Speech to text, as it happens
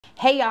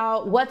Hey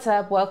y'all, what's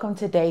up? Welcome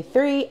to day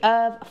 3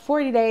 of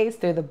 40 days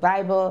through the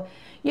Bible.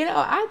 You know,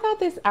 I thought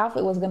this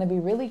outfit was going to be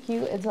really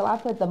cute until I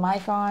put the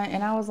mic on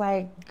and I was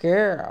like,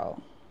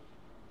 girl,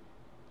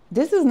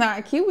 this is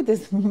not cute with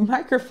this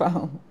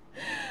microphone.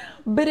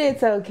 But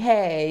it's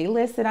okay.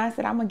 Listen, I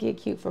said I'm going to get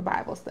cute for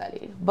Bible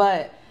study.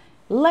 But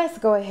let's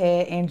go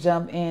ahead and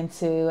jump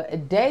into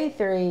day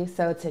 3.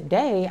 So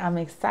today I'm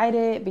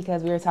excited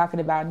because we are talking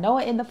about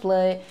Noah in the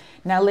flood.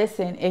 Now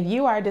listen, if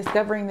you are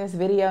discovering this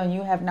video and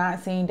you have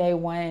not seen day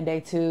 1 and day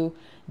 2,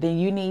 then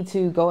you need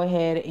to go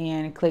ahead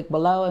and click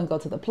below and go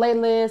to the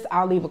playlist.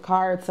 I'll leave a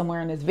card somewhere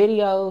in this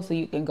video so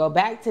you can go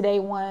back to day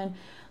 1.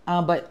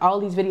 But all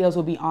these videos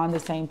will be on the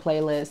same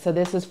playlist. So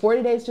this is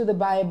 40 Days Through the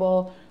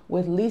Bible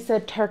with Lysa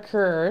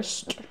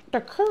TerKeurst.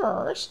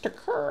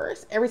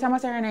 Every time I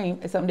say her name,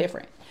 it's something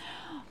different.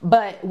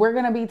 But we're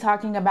going to be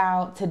talking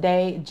about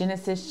today,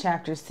 Genesis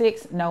chapter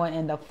 6, Noah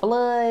and the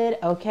flood.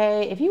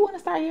 Okay. If you want to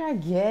start here, I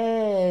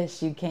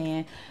guess you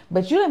can.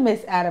 But you done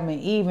miss Adam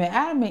and Eve. And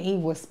Adam and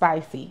Eve was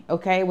spicy.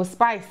 Okay. It was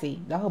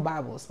spicy. The whole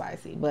Bible was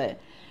spicy. But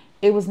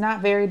it was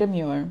not very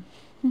demure.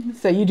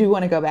 So you do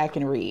want to go back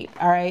and read.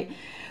 All right.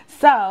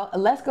 So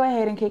let's go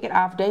ahead and kick it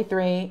off. Day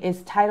 3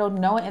 is titled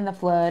Noah and the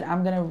Flood.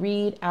 I'm going to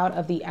read out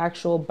of the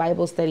actual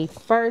Bible study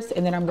first.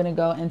 And then I'm going to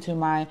go into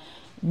my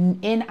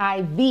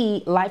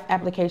NIV Life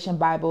Application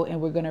Bible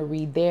and we're going to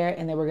read there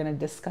and then we're going to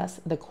discuss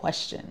the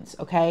questions.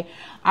 Okay.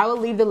 I will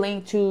leave the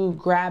link to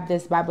grab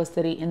this Bible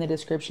study in the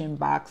description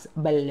box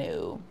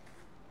below.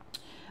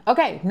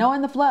 Okay. Noah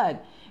and the flood.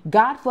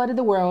 God flooded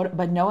the world,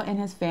 but Noah and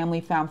his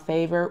family found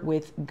favor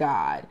with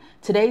God.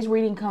 Today's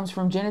reading comes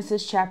from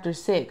Genesis chapter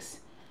 6.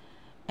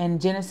 And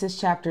Genesis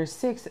chapter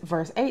 6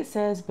 verse 8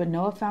 says, but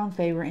Noah found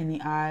favor in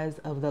the eyes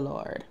of the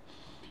Lord.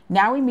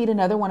 Now we meet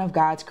another one of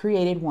God's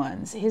created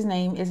ones. His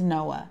name is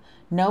Noah.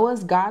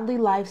 Noah's godly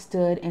life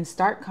stood in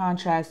stark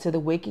contrast to the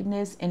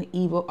wickedness and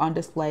evil on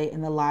display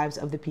in the lives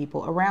of the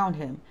people around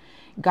him.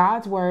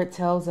 God's word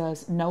tells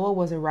us Noah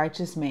was a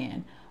righteous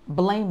man,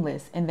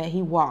 blameless in that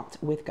he walked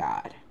with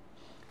God.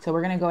 So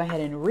we're going to go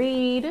ahead and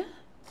read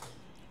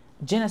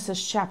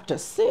Genesis chapter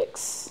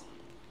 6,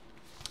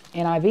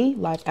 NIV,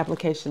 Life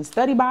Application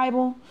Study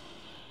Bible.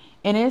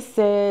 And it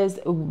says,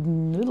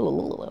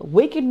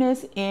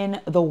 wickedness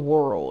in the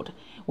world.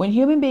 When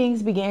human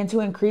beings began to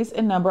increase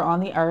in number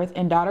on the earth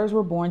and daughters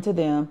were born to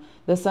them,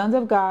 the sons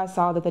of God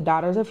saw that the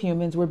daughters of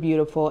humans were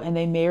beautiful and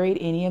they married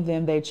any of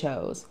them they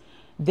chose.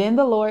 Then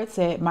the Lord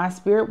said, my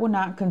spirit will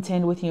not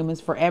contend with humans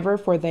forever,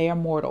 for they are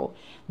mortal.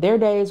 Their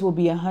days will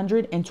be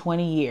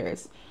 120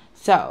 years.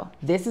 So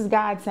this is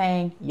God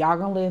saying, y'all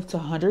gonna live to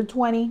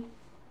 120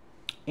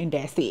 and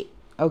that's it.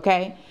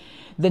 Okay.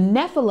 The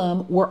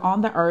Nephilim were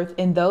on the earth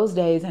in those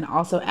days and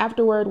also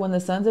afterward when the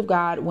sons of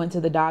God went to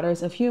the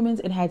daughters of humans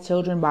and had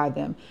children by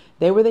them.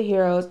 They were the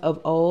heroes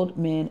of old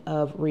men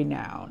of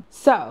renown.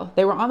 So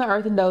they were on the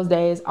earth in those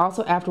days,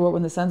 also afterward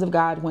when the sons of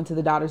God went to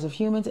the daughters of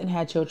humans and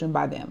had children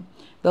by them.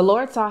 The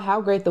Lord saw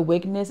how great the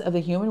wickedness of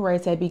the human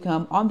race had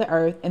become on the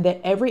earth and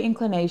that every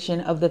inclination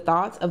of the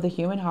thoughts of the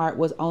human heart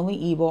was only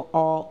evil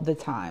all the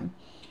time.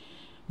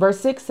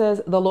 Verse 6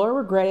 says, the Lord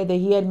regretted that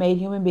he had made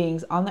human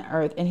beings on the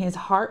earth, and his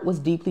heart was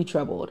deeply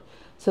troubled.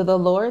 So the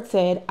Lord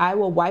said, I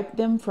will wipe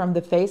them from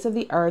the face of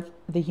the earth,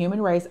 the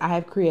human race I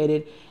have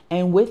created,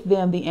 and with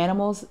them the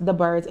animals, the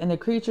birds, and the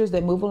creatures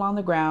that move along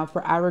the ground,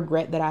 for I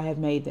regret that I have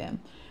made them.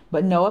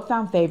 But Noah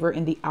found favor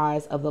in the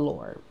eyes of the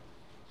Lord.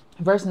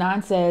 Verse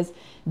 9 says,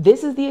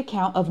 this is the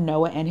account of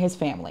Noah and his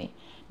family.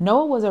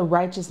 Noah was a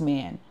righteous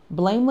man,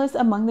 blameless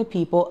among the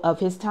people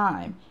of his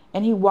time,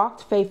 and he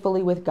walked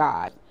faithfully with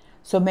God.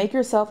 So make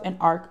yourself an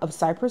ark of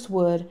cypress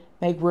wood,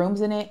 make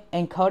rooms in it,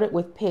 and coat it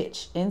with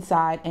pitch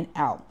inside and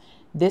out.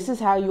 This is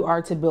how you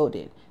are to build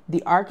it.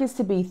 The ark is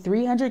to be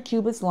 300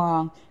 cubits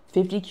long,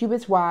 50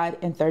 cubits wide,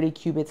 and 30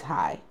 cubits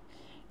high.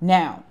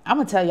 Now, I'm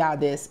going to tell y'all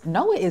this.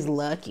 Noah is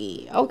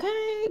lucky,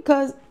 okay?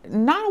 Because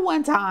not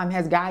one time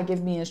has God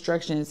given me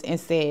instructions and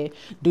said,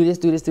 do this,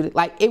 do this, do this.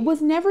 Like, it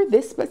was never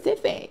this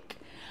specific.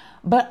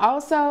 But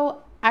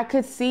also, I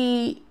could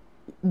see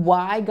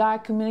why God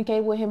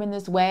communicated with him in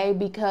this way,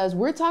 because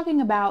we're talking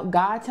about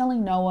God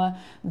telling Noah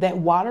that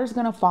water is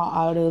going to fall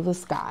out of the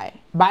sky.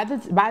 By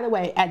the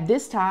way, at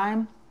this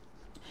time,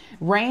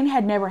 rain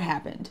had never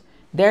happened.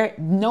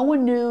 No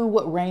one knew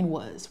what rain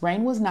was.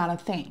 Rain was not a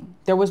thing.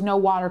 There was no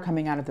water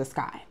coming out of the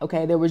sky.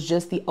 Okay. There was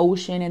just the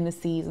ocean and the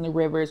seas and the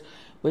rivers,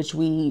 which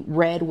we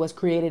read was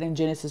created in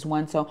Genesis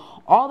 1. So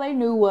all they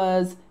knew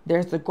was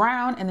there's the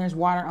ground and there's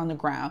water on the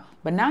ground.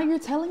 But now you're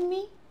telling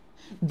me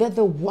that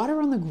the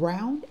water on the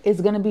ground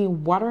is going to be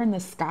water in the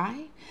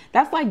sky?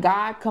 That's like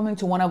God coming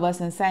to one of us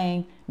and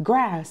saying,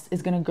 grass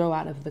is going to grow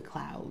out of the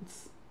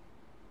clouds.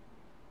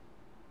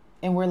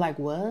 And we're like,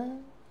 what?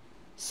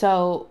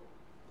 So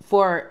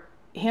for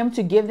him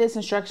to give this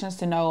instructions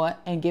to Noah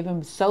and give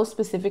him so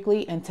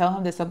specifically and tell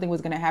him that something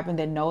was going to happen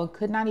that Noah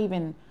could not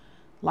even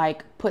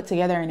like put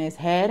together in his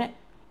head,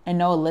 and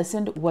Noah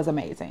listened, was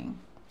amazing.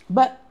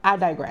 But I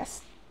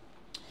digress.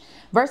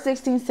 Verse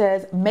 16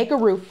 says, make a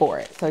roof for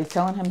it. So he's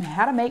telling him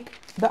how to make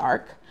the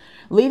ark.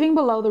 Leaving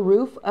below the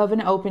roof of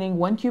an opening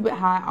 1 cubit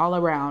high all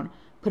around.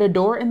 Put a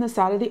door in the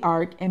side of the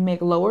ark and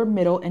make lower,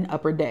 middle, and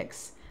upper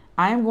decks.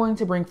 I am going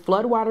to bring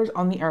flood waters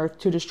on the earth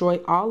to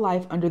destroy all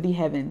life under the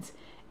heavens.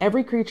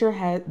 Every creature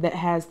that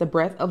has the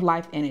breath of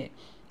life in it.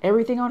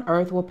 Everything on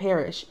earth will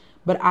perish.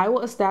 But I will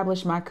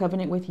establish my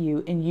covenant with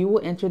you, and you will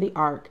enter the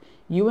ark,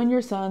 you and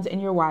your sons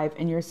and your wife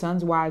and your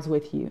sons' wives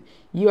with you.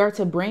 You are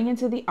to bring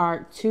into the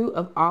ark 2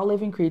 of all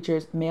living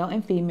creatures, male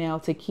and female,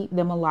 to keep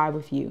them alive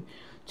with you.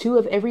 2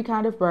 of every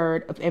kind of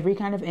bird, of every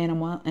kind of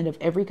animal, and of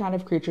every kind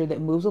of creature that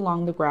moves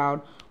along the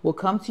ground will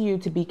come to you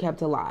to be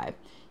kept alive.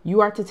 You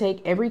are to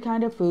take every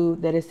kind of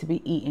food that is to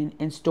be eaten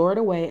and store it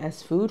away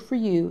as food for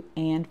you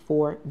and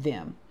for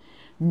them.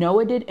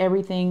 Noah did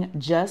everything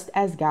just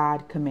as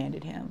God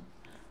commanded him.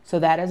 So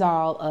that is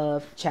all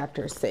of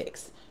chapter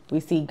 6. We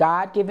see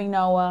God giving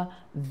Noah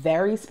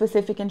very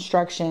specific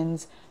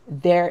instructions.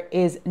 There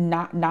is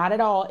not at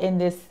all in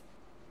this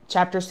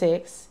chapter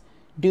 6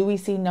 do we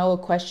see Noah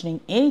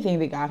questioning anything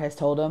that God has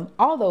told him,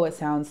 although it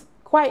sounds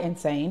quite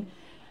insane.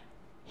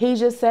 He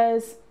just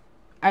says,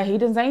 he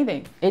doesn't say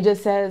anything. It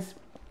just says,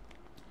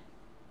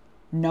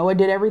 Noah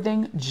did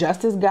everything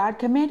just as God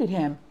commanded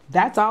him.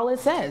 That's all it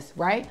says,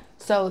 right?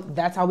 So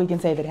that's how we can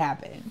say that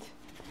happened.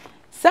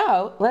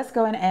 So let's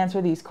go and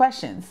answer these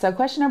questions. So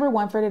question number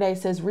 1 for today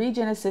says, read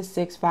Genesis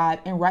 6:5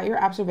 and write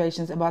your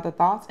observations about the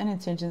thoughts and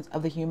intentions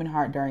of the human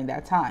heart during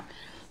that time.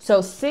 So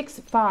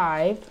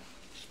 6:5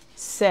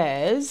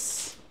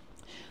 says,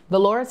 the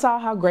Lord saw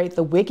how great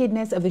the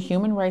wickedness of the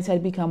human race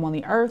had become on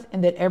the earth,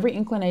 and that every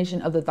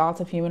inclination of the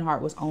thoughts of human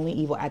heart was only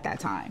evil at that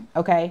time.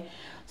 Okay,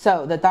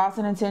 so the thoughts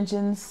and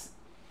intentions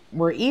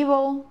were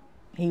evil.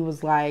 He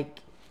was like,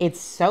 it's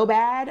so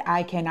bad,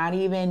 I cannot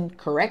even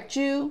correct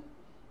you.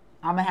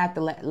 I'm going to have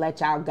to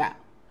let y'all go.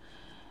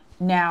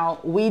 Now,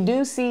 we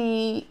do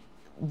see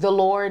the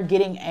Lord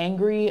getting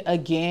angry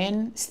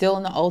again, still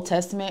in the Old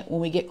Testament, when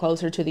we get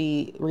closer to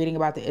the reading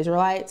about the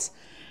Israelites.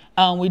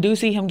 We do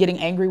see him getting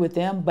angry with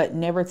them, but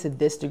never to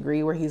this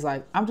degree where he's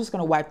like, I'm just going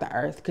to wipe the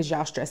earth because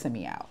y'all stressing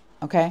me out.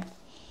 Okay.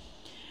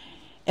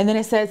 And then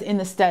it says in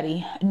the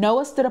study,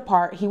 Noah stood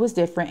apart. He was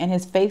different, and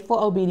his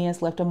faithful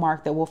obedience left a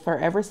mark that will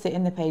forever sit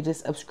in the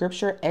pages of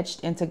scripture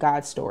etched into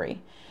God's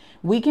story.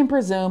 We can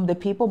presume the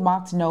people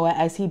mocked Noah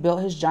as he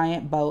built his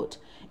giant boat,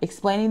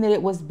 explaining that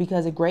it was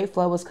because a great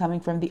flood was coming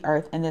from the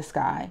earth and the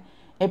sky.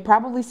 It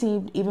probably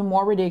seemed even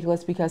more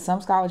ridiculous because some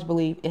scholars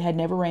believe it had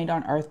never rained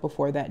on earth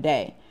before that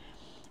day.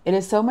 It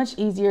is so much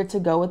easier to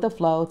go with the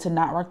flow, to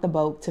not rock the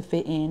boat, to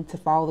fit in, to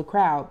follow the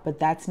crowd, but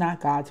that's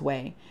not God's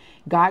way.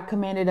 God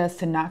commanded us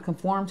to not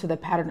conform to the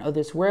pattern of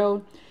this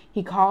world.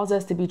 He calls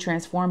us to be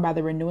transformed by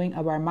the renewing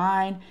of our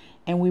mind,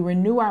 and we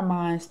renew our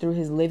minds through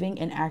his living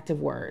and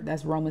active word.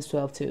 That's Romans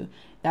 12:2.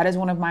 That is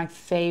one of my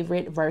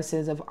favorite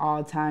verses of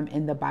all time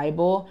in the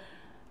Bible.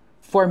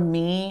 For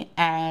me,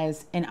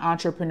 as an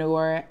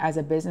entrepreneur, as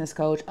a business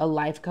coach, a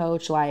life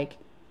coach, like,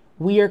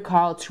 we are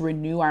called to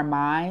renew our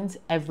minds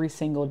every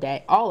single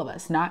day. All of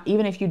us, not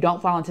even if you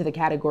don't fall into the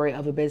category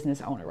of a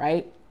business owner,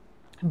 right?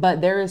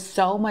 But there is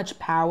so much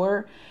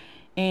power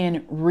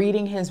in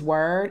reading his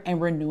word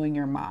and renewing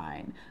your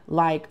mind,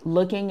 like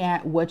looking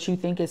at what you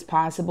think is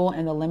possible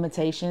and the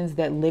limitations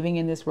that living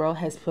in this world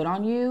has put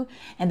on you,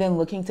 and then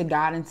looking to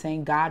God and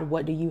saying, God,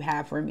 what do you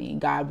have for me?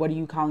 God, what are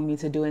you calling me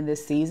to do in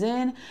this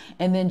season?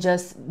 And then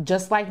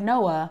just like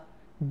Noah,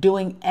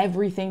 doing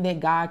everything that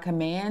God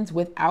commands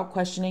without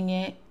questioning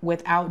it,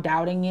 without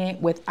doubting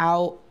it,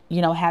 without,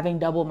 having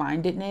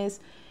double-mindedness.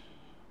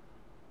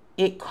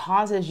 It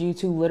causes you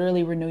to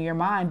literally renew your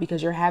mind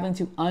because you're having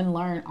to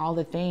unlearn all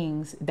the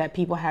things that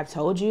people have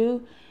told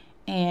you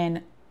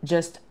and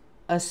just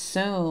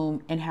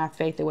assume and have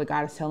faith that what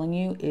God is telling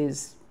you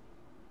is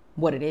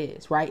what it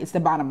is, right? It's the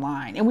bottom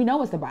line. And we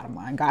know it's the bottom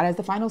line. God has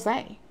the final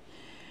say.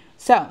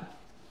 So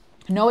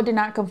Noah did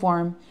not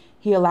conform.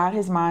 He allowed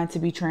his mind to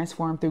be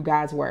transformed through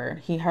God's word.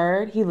 He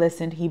heard, he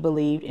listened, he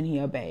believed, and he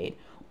obeyed.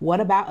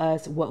 What about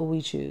us? What will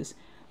we choose?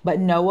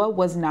 But Noah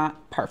was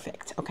not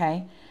perfect,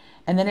 okay?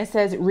 And then it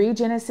says, read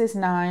Genesis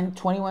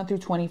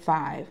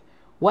 9:21-25.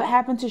 What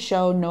happened to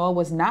show Noah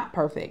was not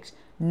perfect?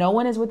 No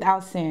one is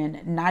without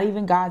sin, not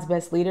even God's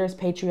best leaders,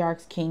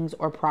 patriarchs, kings,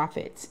 or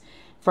prophets.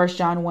 1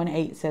 John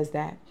 1:8 says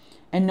that.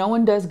 And no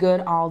one does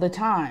good all the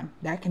time.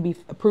 That can be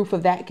proof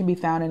of that can be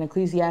found in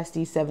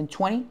Ecclesiastes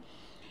 7:20.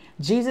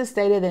 Jesus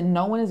stated that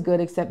no one is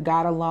good except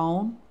God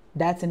alone.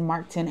 That's in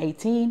Mark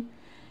 10:18.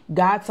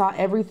 God saw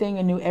everything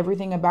and knew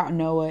everything about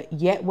Noah.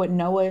 Yet what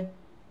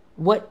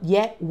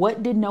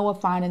did Noah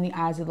find in the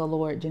eyes of the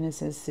Lord?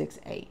 Genesis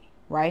 6:8,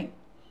 right?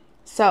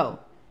 So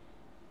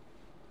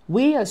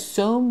we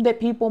assume that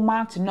people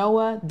mocked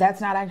Noah. That's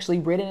not actually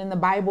written in the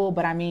Bible,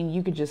 but I mean,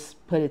 you could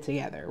just put it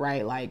together,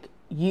 right? Like,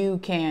 you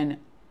can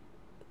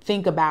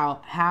think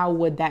about how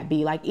would that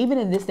be like, even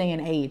in this day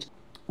and age,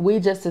 we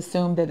just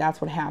assume that that's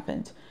what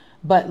happened.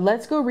 But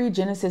let's go read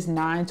Genesis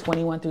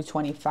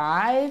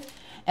 9:21-25.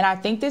 And I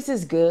think this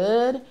is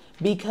good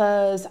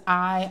because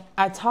I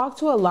talk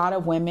to a lot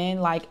of women,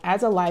 like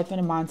as a life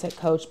and a mindset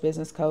coach,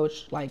 business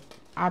coach, like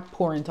I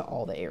pour into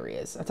all the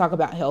areas. I talk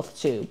about health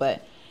too,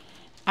 but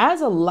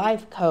As a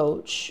life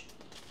coach,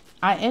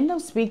 I end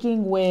up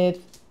speaking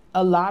with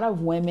a lot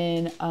of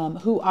women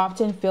who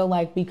often feel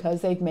like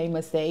because they've made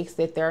mistakes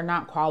that they're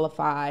not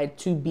qualified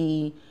to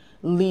be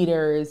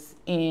leaders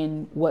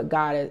in what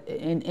God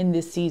in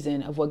this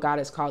season of what God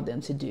has called them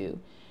to do.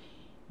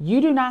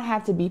 You do not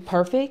have to be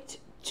perfect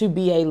to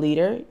be a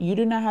leader. You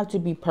do not have to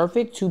be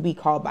perfect to be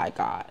called by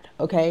God.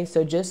 Okay,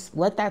 so just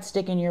let that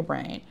stick in your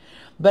brain.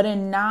 But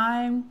in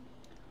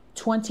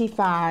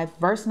 9:25,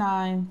 verse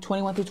 9,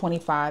 21 through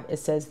 25, it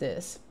says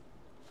this.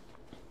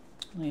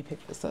 Let me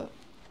pick this up.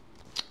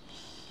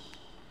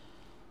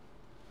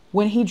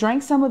 When he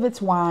drank some of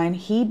its wine,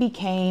 he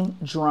became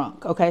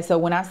drunk. Okay, so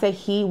when I say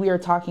he, we are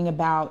talking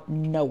about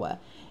Noah,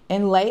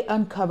 and lay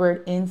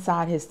uncovered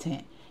inside his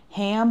tent.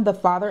 Ham, the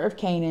father of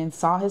Canaan,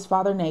 saw his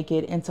father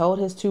naked and told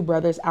his two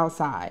brothers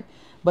outside.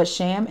 But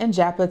Shem and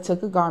Japheth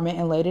took a garment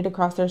and laid it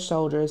across their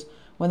shoulders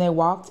when they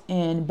walked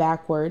in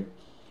backward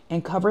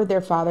and covered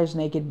their father's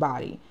naked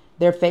body.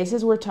 Their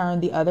faces were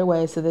turned the other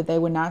way so that they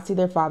would not see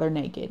their father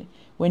naked.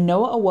 When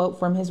Noah awoke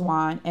from his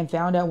wine and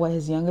found out what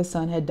his youngest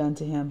son had done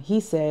to him, he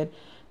said,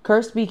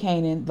 "Cursed be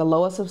Canaan, the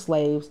lowest of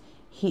slaves,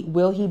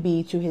 will he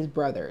be to his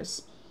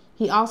brothers."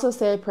 He also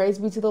said, "Praise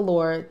be to the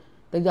Lord,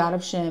 the God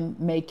of Shem.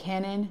 May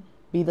Canaan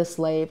be the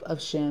slave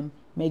of Shem.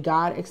 May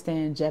God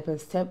extend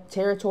Japheth's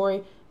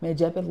territory. May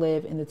Japheth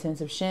live in the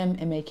tents of Shem,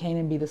 and may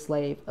Canaan be the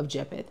slave of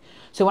Japheth."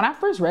 So when I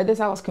first read this,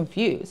 I was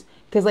confused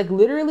because like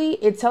literally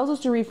it tells us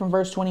to read from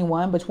verse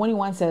 21, but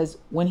 21 says,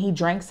 when he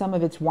drank some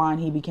of its wine,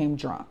 he became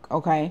drunk.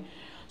 Okay.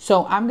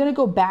 So I'm going to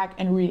go back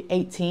and read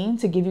 18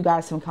 to give you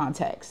guys some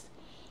context.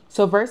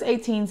 So verse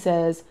 18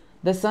 says,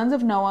 the sons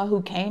of Noah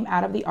who came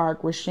out of the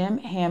ark were Shem,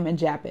 Ham, and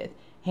Japheth.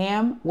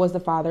 Ham was the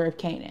father of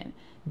Canaan.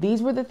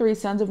 These were the three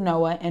sons of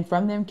Noah, and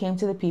from them came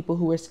to the people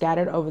who were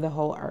scattered over the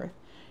whole earth.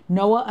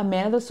 Noah, a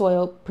man of the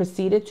soil,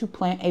 proceeded to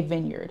plant a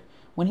vineyard.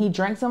 When he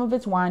drank some of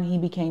its wine, he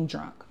became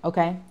drunk.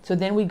 Okay, so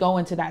then we go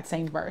into that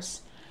same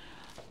verse.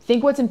 I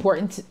think what's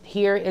important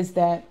here is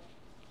that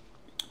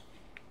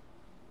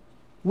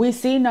we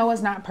see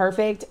Noah's not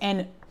perfect.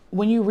 And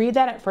when you read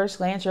that at first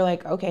glance, you're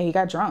like, okay, he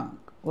got drunk.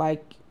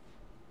 Like,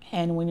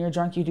 and when you're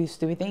drunk, you do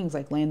stupid things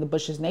like lay in the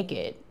bushes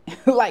naked.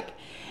 Like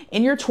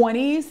in your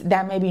 20s,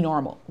 that may be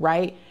normal,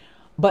 right?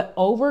 But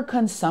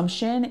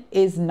overconsumption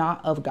is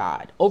not of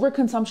God.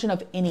 Overconsumption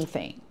of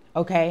anything,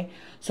 okay?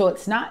 So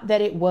it's not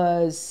that it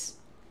was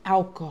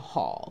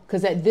alcohol,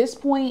 because at this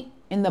point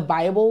in the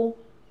Bible,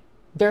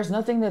 there's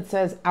nothing that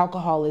says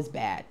alcohol is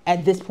bad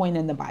at this point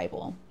in the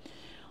Bible.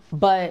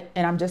 But,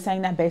 and I'm just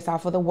saying that based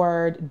off of the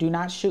word, do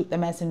not shoot the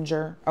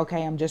messenger,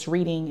 okay? I'm just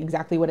reading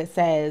exactly what it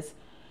says.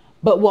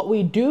 But what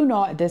we do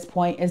know at this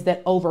point is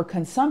that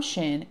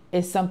overconsumption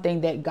is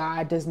something that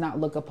God does not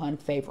look upon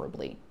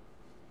favorably.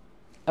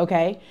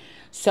 Okay,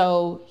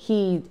 so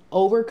he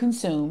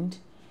overconsumed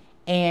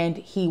and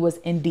he was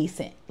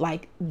indecent.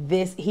 Like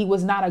this, he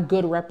was not a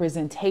good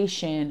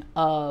representation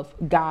of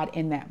God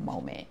in that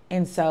moment.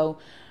 And so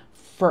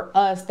for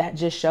us, that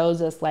just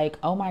shows us like,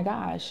 oh my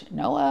gosh,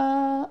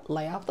 Noah,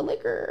 lay off the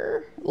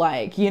liquor.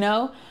 Like, you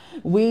know,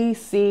 we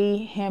see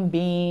him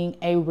being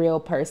a real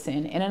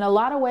person. And in a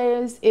lot of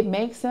ways, it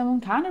makes him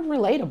kind of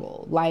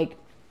relatable. Like,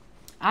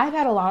 I've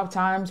had a lot of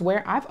times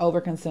where I've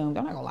overconsumed.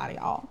 I'm not gonna lie to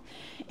y'all.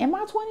 In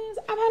my 20s,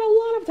 I've had a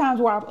lot of times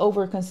where I've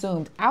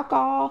overconsumed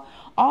alcohol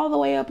all the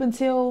way up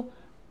until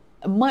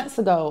months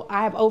ago.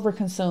 I have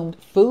overconsumed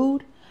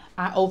food.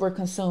 I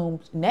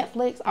overconsumed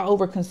Netflix. I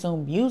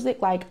overconsumed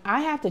music. Like,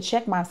 I have to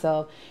check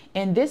myself.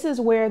 And this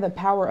is where the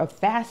power of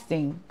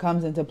fasting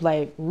comes into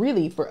play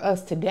really for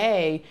us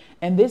today.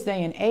 And this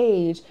day and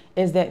age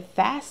is that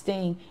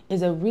fasting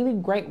is a really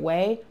great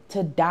way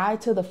to die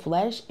to the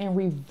flesh and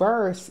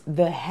reverse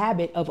the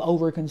habit of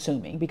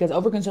overconsuming, because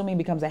overconsuming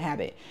becomes a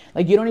habit.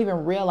 Like, you don't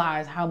even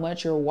realize how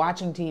much you're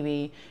watching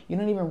TV. You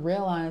don't even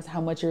realize how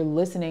much you're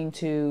listening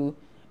to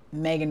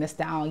Megan Thee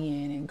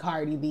Stallion and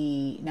Cardi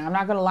B. Now, I'm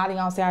not going to lie to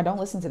y'all and say I don't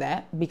listen to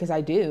that, because I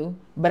do,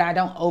 but I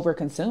don't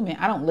overconsume it.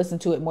 I don't listen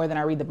to it more than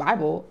I read the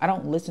Bible. I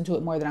don't listen to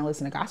it more than I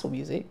listen to gospel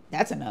music.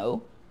 That's a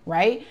no,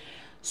 right?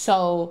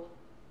 So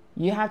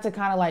you have to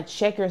kind of like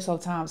check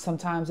yourself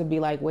sometimes and be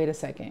like, wait a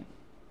second.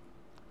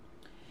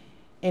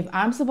 If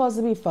I'm supposed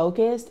to be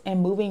focused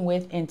and moving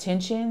with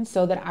intention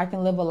so that I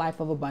can live a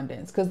life of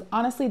abundance, because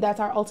honestly, that's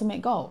our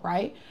ultimate goal,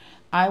 right?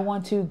 I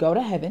want to go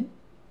to heaven.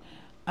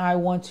 I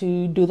want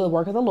to do the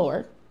work of the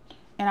Lord,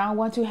 and I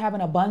want to have an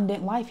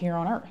abundant life here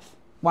on earth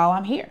while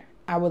I'm here.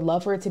 I would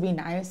love for it to be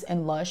nice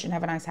and lush and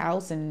have a nice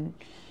house. And,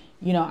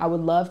 you know, I would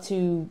love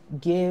to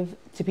give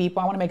to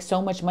people. I want to make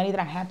so much money that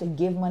I have to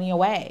give money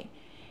away.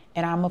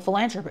 And I'm a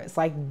philanthropist.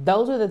 Like,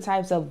 those are the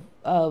types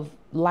of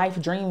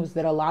life dreams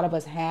that a lot of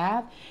us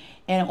have.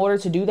 And in order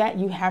to do that,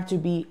 you have to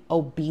be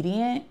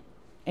obedient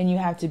and you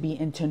have to be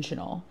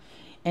intentional.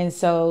 And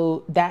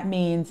so that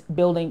means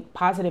building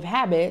positive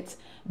habits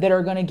that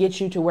are going to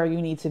get you to where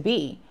you need to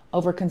be.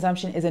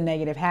 Overconsumption is a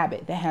negative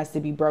habit that has to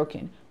be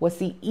broken. What's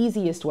the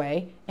easiest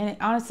way? And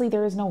honestly,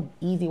 there is no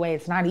easy way.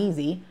 It's not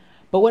easy.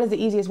 But what is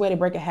the easiest way to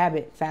break a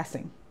habit?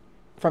 Fasting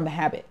from the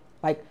habit.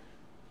 Like,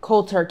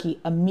 cold turkey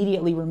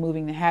immediately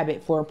removing the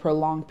habit for a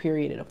prolonged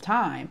period of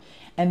time,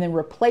 and then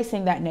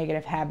replacing that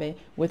negative habit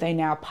with a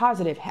now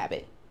positive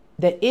habit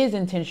that is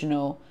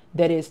intentional,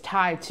 that is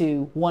tied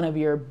to one of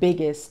your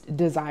biggest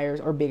desires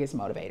or biggest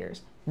motivators.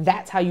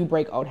 That's how you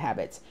break old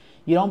habits.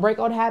 You don't break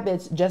old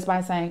habits just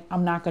by saying,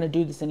 I'm not going to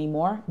do this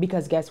anymore,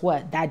 because guess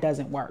what? That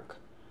doesn't work.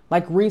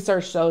 Like,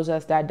 research shows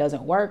us that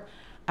doesn't work.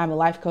 I'm a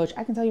life coach.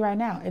 I can tell you right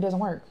now, it doesn't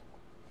work.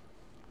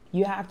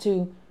 You have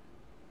to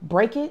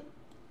break it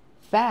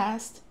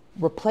fast,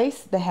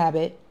 replace the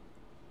habit,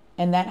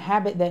 and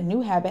that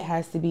new habit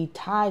has to be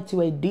tied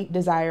to a deep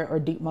desire or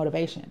deep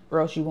motivation, or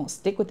else you won't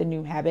stick with the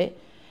new habit.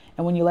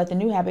 And when you let the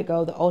new habit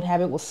go, the old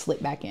habit will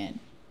slip back in.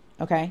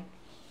 Okay?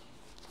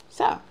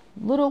 So,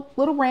 little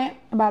rant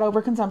about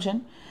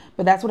overconsumption,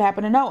 but that's what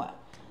happened to Noah.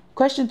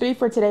 Question 3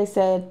 for today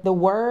said, the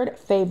word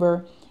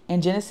favor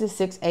in Genesis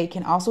 6:8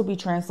 can also be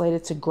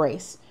translated to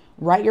grace.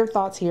 Write your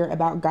thoughts here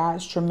about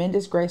God's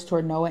tremendous grace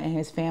toward Noah and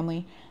his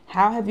family.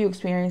 How have you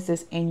experienced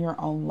this in your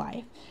own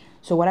life?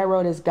 So what I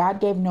wrote is, God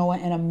gave Noah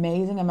an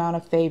amazing amount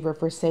of favor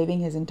for saving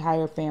his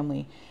entire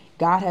family.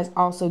 God has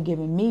also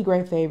given me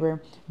great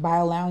favor by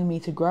allowing me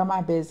to grow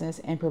my business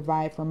and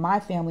provide for my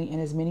family in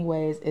as many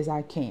ways as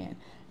I can.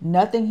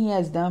 Nothing he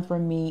has done for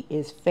me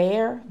is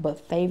fair,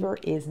 but favor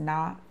is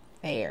not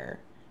fair.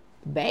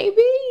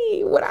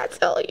 Baby, what I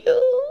tell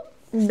you,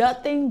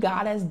 nothing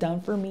God has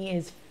done for me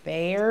is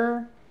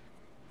fair.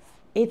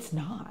 It's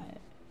not.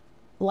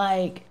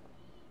 Like,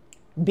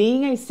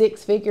 being a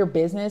 6-figure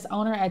business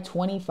owner at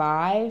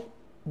 25,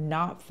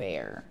 not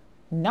fair.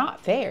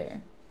 Not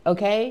fair.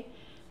 Okay?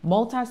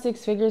 Multi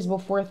 6 figures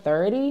before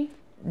 30,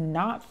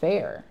 not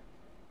fair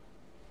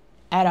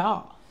at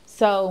all.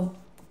 So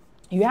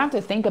you have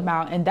to think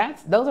about, and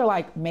those are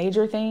like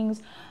major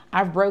things.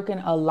 I've broken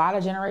a lot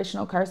of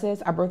generational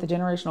curses. I broke the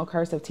generational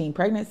curse of teen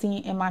pregnancy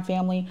in my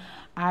family.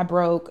 I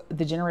broke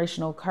the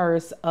generational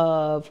curse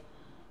of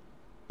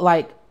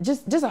like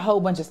just a whole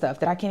bunch of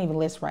stuff that I can't even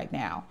list right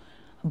now.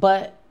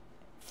 But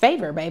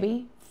favor,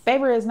 baby,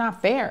 favor is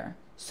not fair.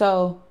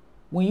 So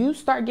when you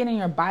start getting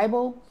your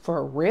Bible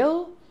for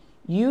real,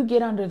 you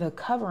get under the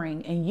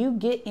covering and you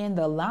get in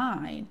the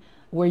line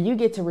where you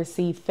get to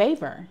receive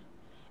favor.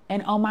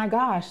 And oh my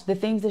gosh, the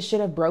things that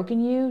should have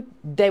broken you,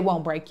 they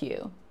won't break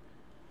you.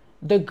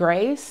 The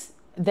grace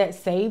that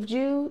saved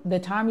you, the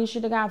time you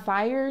should have got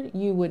fired,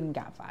 you wouldn't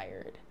got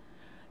fired.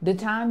 The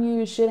time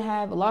you should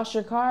have lost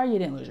your car, you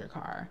didn't lose your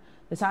car.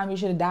 The time you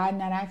should have died in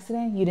that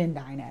accident, you didn't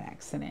die in that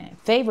accident.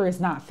 Favor is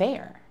not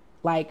fair.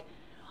 Like,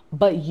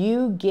 but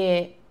you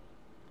get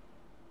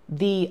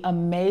the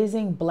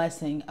amazing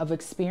blessing of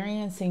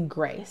experiencing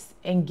grace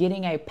and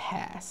getting a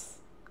pass,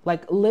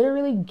 like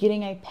literally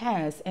getting a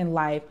pass in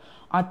life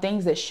on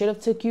things that should have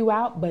took you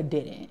out, but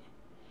didn't.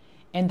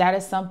 And that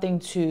is something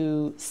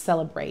to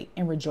celebrate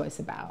and rejoice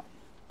about.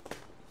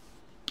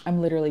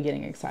 I'm literally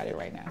getting excited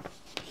right now.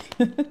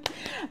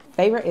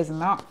 Favor is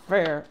not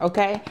fair.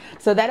 Okay.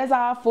 So that is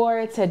all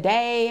for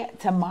today.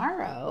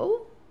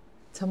 Tomorrow,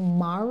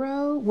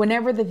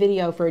 whenever the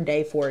video for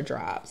day 4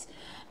 drops,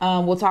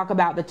 we'll talk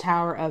about the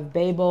Tower of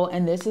Babel.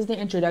 And this is the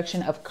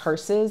introduction of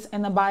curses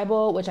in the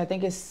Bible, which I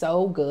think is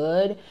so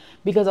good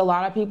because a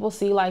lot of people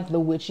see like the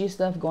witchy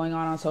stuff going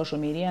on social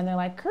media and they're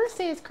like,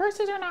 curses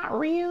are not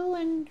real.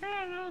 And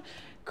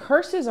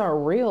curses are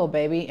real,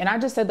 baby. And I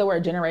just said the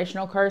word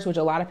generational curse, which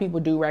a lot of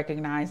people do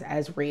recognize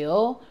as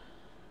real.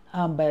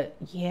 But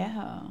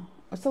yeah,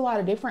 it's a lot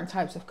of different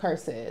types of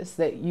curses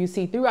that you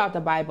see throughout the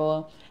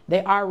Bible.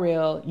 They are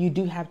real. You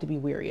do have to be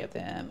wary of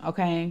them.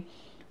 Okay.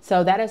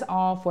 So that is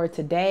all for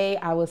today.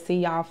 I will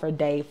see y'all for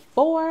day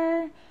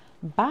 4.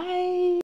 Bye.